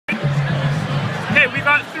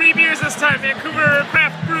this time, Vancouver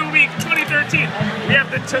Craft Brew Week 2013. We have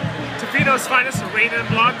the Tofino's finest, Rain and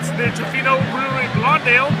Blonde, the Tofino Brewery Blonde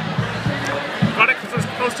Ale. Got it because it was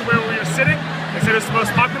close to where we were sitting. They said it's the most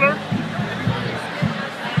popular.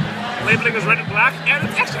 Labeling is red and black, and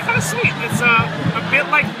it's actually kind of sweet. It's a bit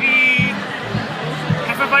like the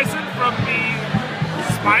Hefeweizen from the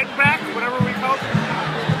Spineback, whatever we call it.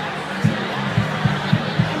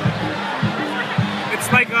 It's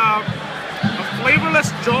like a flavorless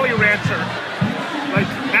Jolly Rancher. Like,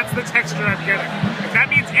 that's the texture I'm getting. If that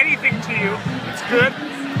means anything to you, it's good.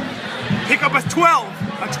 Pick up a 12!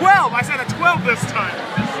 A 12! I said a 12 this time!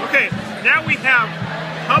 Okay, now we have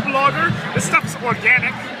Hub Lager. This stuff's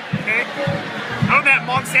organic, okay? None of that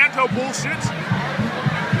Monsanto bullshit.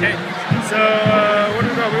 Okay, so what do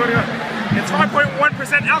we got? It's 5.1%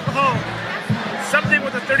 alcohol. Something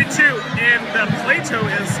with a 32, and the Plato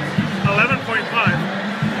is 11.5.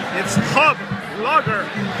 It's Hub Lager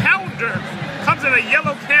Pounder. Comes in a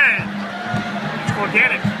yellow can. It's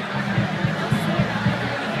organic.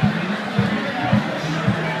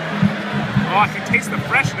 Oh, I can taste the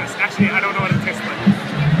freshness. Actually, I don't know what it tastes like.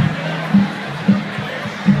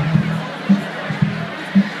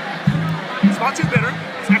 It's not too bitter.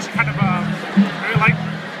 It's actually kind of very light.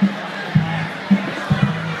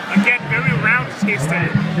 Again, very round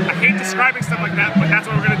tasting. I hate describing stuff like that, but that's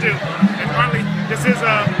what we're gonna do. And finally, this is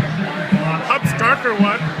Hub's darker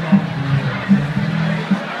one.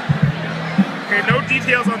 Okay, no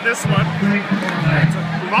details on this one. It's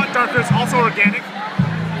a lot darker. It's also organic.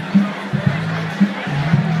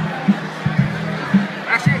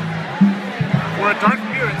 Actually, for a dark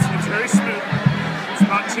beer, it's very smooth. It's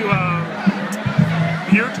not too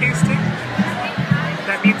beer tasting. If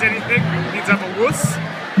that means anything. It means I'm a wuss.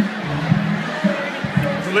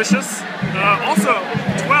 Delicious. Also,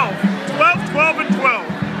 12, 12, and 12.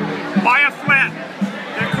 Buy a flat.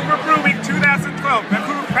 Vancouver Brew Week 2012.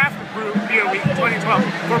 Vancouver Craft Brew Beer Week 2012.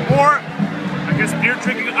 For more, I guess, beer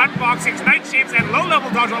drinking, unboxings, night shapes, and low-level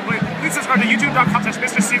dodgeball play, please subscribe to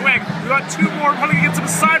youtube.com/MrCWag. We got 2 more. We're probably gonna get some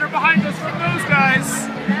cider behind.